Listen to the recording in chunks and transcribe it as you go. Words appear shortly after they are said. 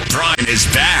is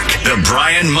back. The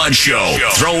Brian Mudd Show.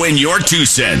 Throw in your 2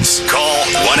 cents. Call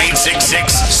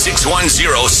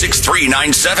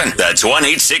 1-866-610-6397. That's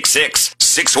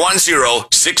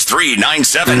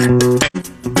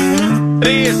 1-866-610-6397.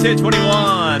 Today is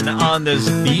 10:21 on this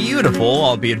beautiful,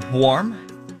 albeit warm,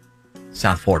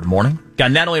 South Florida morning.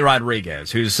 Got Natalie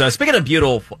Rodriguez, who's, speaking of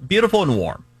beautiful and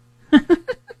warm.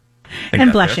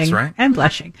 And blushing. Fits, right? And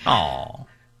blushing. Aww.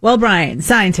 Well, Brian,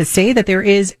 scientists say that there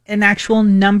is an actual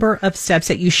number of steps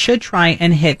that you should try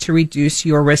and hit to reduce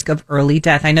your risk of early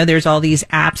death. I know there's all these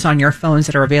apps on your phones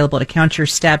that are available to count your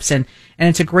steps, and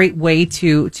it's a great way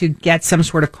to get some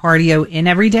sort of cardio in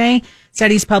every day.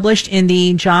 Studies published in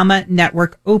the JAMA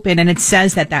Network Open, and it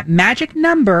says that magic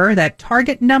number, that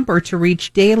target number to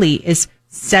reach daily is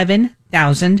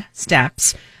 7,000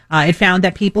 steps. It found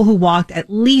that people who walked at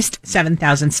least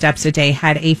 7,000 steps a day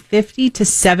had a 50 to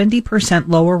 70%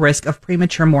 lower risk of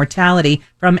premature mortality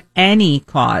from any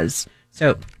cause.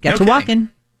 So get to walking.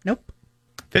 Nope.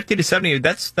 50 to 70,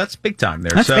 that's big time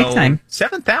there. That's big time.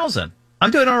 7,000.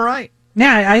 I'm doing all right.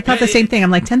 Yeah, I thought the same thing.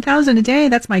 I'm like, 10,000 a day,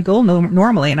 that's my goal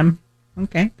normally. And I'm,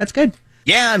 okay, that's good.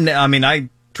 Yeah, I mean, I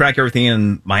track everything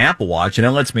in my Apple Watch, and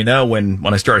it lets me know when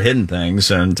I start hitting things.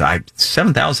 And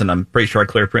 7,000, I'm pretty sure I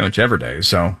clear pretty much every day.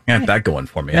 So I have that going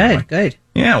for me. Good.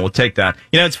 Yeah, we'll take that.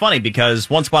 You know, it's funny because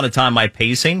once upon a time, my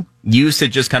pacing used to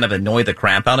just kind of annoy the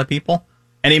crap out of people.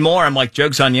 Anymore, I'm like,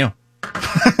 joke's on you.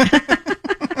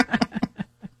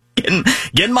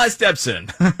 getting my steps in.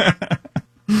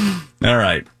 All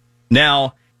right.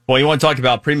 Now, well, you want to talk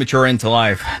about premature end to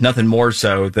life. Nothing more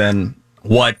so than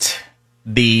what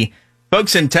the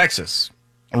folks in Texas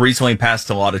recently passed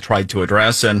a law to try to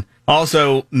address, and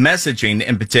also messaging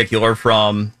in particular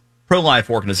from pro-life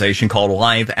organization called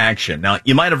Live Action. Now,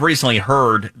 you might have recently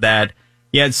heard that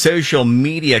you had social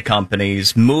media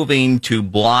companies moving to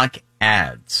block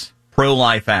ads,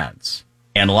 pro-life ads,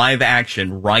 and Live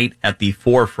Action right at the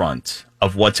forefront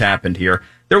of what's happened here.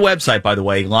 Their website, by the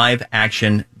way,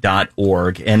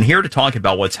 liveaction.org. And here to talk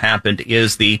about what's happened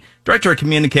is the Director of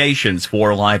Communications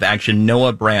for Live Action,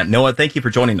 Noah Brandt. Noah, thank you for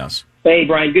joining us. Hey,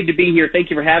 Brian, good to be here. Thank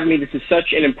you for having me. This is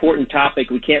such an important topic.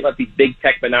 We can't let these big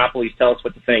tech monopolies tell us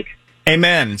what to think.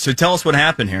 Amen. So tell us what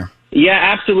happened here. Yeah,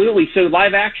 absolutely. So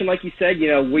Live Action, like you said,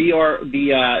 we are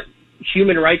the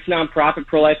human rights nonprofit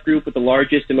pro-life group with the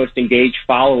largest and most engaged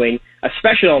following,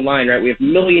 especially online, right? We have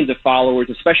millions of followers,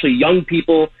 especially young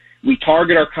people. We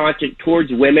target our content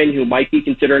towards women who might be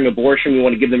considering abortion. We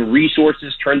want to give them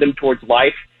resources, turn them towards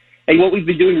life. And what we've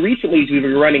been doing recently is we've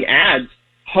been running ads,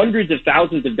 hundreds of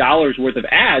thousands of dollars worth of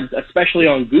ads, especially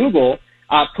on Google,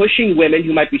 pushing women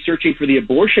who might be searching for the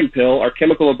abortion pill or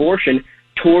chemical abortion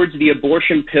towards the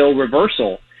abortion pill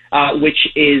reversal, which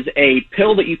is a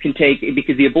pill that you can take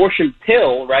because the abortion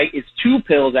pill, right, is 2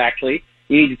 pills actually.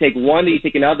 You need to take one, then you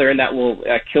take another, and that will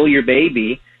kill your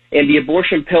baby. And the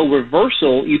abortion pill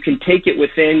reversal, you can take it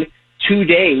within 2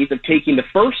 days of taking the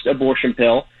first abortion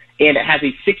pill, and it has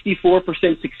a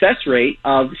 64% success rate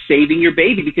of saving your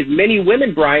baby because many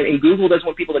women, Brian, and Google doesn't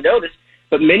want people to know this,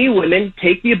 but many women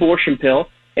take the abortion pill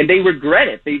and they regret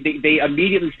it. They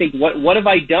immediately think, what have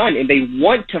I done? And they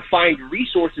want to find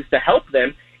resources to help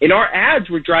them. In our ads,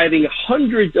 we're driving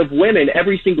hundreds of women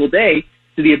every single day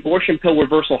to the abortion pill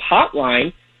reversal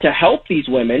hotline to help these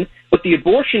women. But the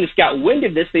abortionists got wind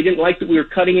of this. They didn't like that we were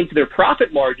cutting into their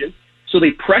profit margins. So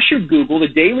they pressured Google. The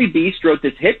Daily Beast wrote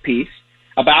this hit piece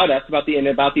about us, about the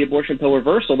abortion pill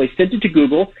reversal. They sent it to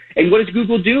Google. And what does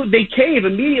Google do? They cave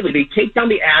immediately. They take down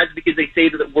the ads because they say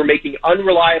that we're making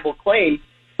unreliable claims.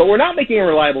 But we're not making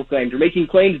unreliable claims. We're making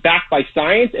claims backed by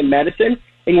science and medicine.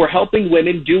 And we're helping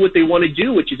women do what they want to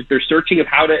do, which is if they're searching of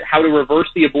how to reverse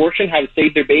the abortion, how to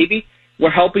save their baby, we're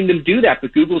helping them do that.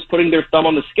 But Google's putting their thumb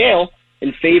on the scale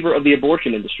in favor of the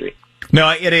abortion industry. No,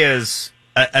 it is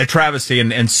a travesty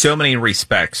in so many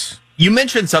respects. You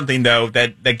mentioned something, though,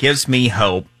 that gives me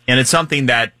hope, and it's something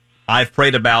that I've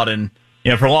prayed about and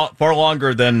for far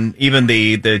longer than even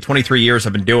the 23 years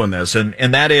I've been doing this,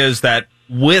 and that is that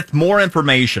with more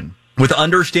information, with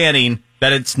understanding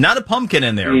that it's not a pumpkin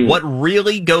in there, what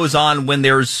really goes on when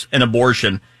there's an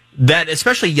abortion, that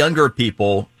especially younger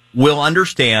people will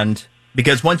understand.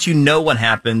 Because once you know what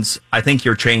happens, I think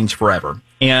you're changed forever.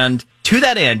 And to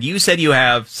that end, you said you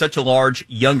have such a large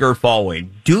younger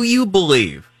following. Do you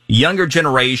believe younger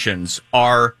generations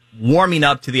are warming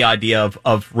up to the idea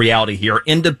of reality here,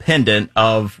 independent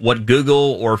of what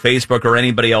Google or Facebook or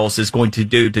anybody else is going to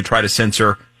do to try to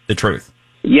censor the truth?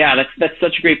 Yeah, that's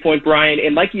such a great point, Brian.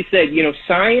 And like you said,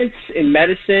 science and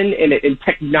medicine and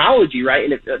technology,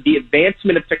 right, and the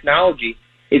advancement of technology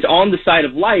is on the side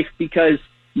of life because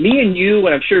me and you,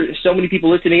 and I'm sure so many people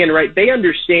listening in, right, they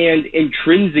understand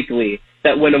intrinsically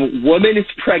that when a woman is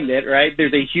pregnant, right,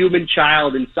 there's a human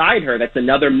child inside her. That's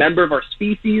another member of our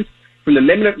species. From the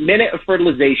minute of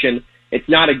fertilization, it's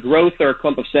not a growth or a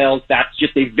clump of cells. That's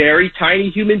just a very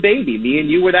tiny human baby. Me and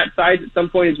you were that size at some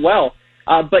point as well.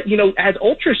 But, as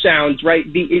ultrasounds, right,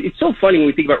 it's so funny when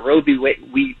we think about Roe v.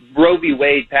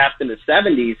 Wade passed in the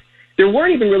 70s, there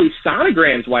weren't even really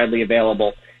sonograms widely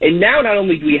available. And now not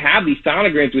only do we have these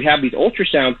sonograms, we have these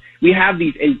ultrasounds, we have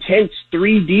these intense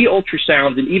 3D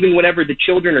ultrasounds, and even whenever the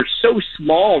children are so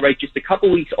small, right, just a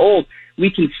couple weeks old, we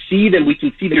can see them. We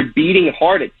can see their beating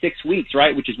heart at 6 weeks,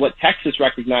 right, which is what Texas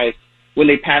recognized when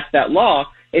they passed that law.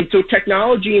 And so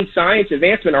technology and science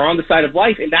advancement are on the side of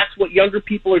life, and that's what younger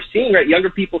people are seeing, right? Younger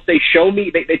people say, show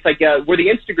me. It's like we're the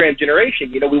Instagram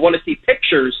generation. We want to see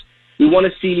pictures. We want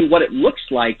to see what it looks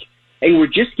like, and we're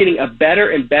just getting a better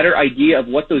and better idea of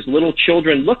what those little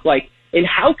children look like. And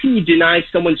how can you deny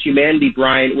someone's humanity,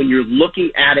 Brian, when you're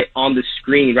looking at it on the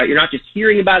screen, right? You're not just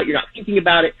hearing about it. You're not thinking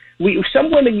about it.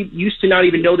 Some women used to not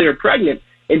even know they were pregnant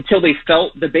until they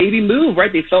felt the baby move,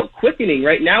 right? They felt quickening,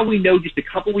 right? Now we know just a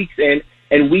couple weeks in,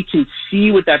 and we can see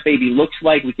what that baby looks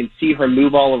like. We can see her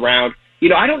move all around.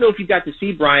 I don't know if you got to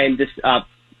see, Brian, this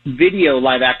video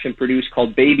live action produced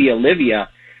called Baby Olivia,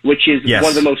 which is one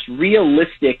of the most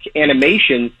realistic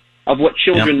animations of what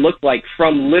children look like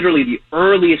from literally the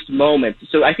earliest moments.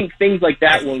 So I think things like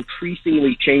that will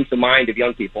increasingly change the mind of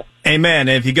young people. Amen.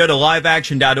 And if you go to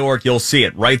liveaction.org, you'll see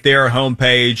it right there,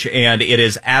 homepage, and it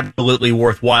is absolutely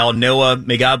worthwhile. Noah,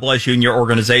 may God bless you and your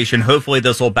organization. Hopefully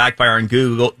this will backfire on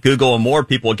Google and more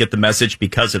people will get the message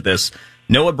because of this.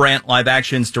 Noah Brandt, Live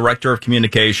Action's Director of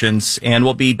Communications, and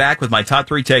we'll be back with my top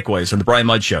 3 takeaways on The Brian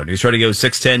Mudd Show. News Radio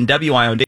 610 WIOD.